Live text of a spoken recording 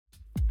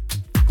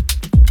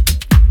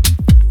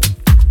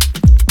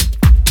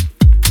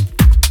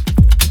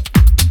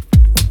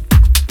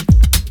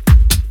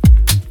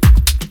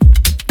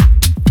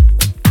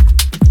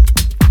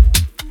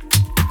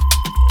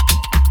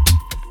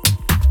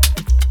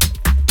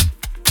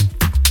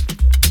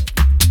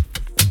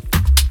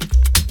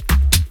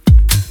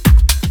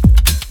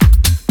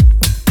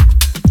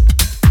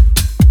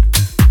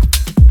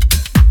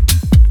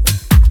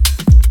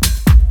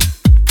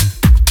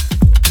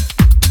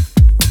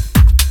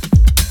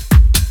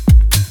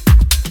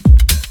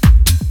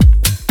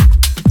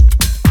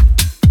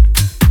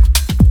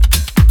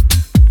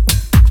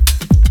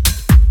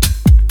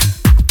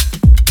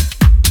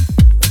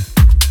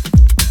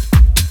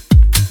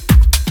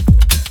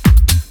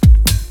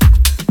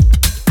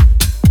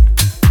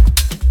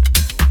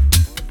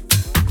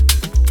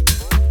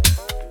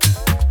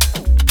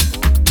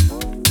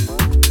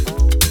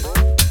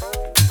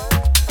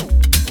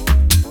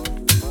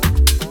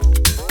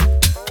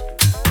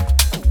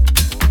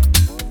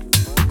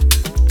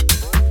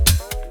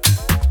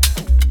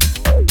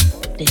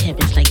the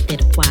heavens like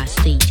that of wise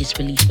sages.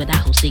 Release what I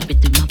hold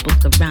sacred through my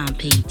book of rhyme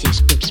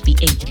pages. Scripts be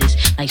ageless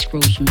like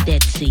scrolls from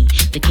Dead Sea.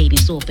 The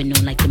cadence off and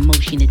on like the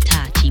motion of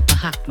Tai Chi.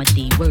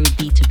 Bahakmadi,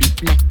 worthy to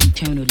reflect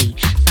eternally.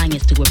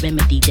 Science to a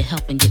remedy to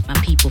help and get my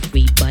people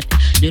free. But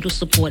little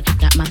support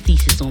got my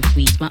thesis on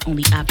freeze. My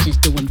only option's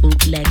doing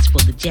bootlegs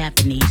for the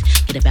Japanese.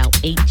 Get about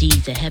 8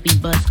 G's, a heavy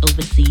buzz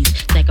overseas.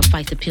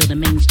 Sacrifice appeal to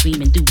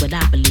mainstream and do what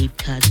I believe.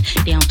 Cause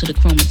down to the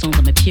chromosomes,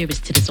 I'm a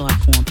purist to this art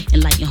form.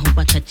 Enlighten who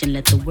I touch and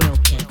let the world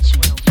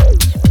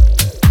catch.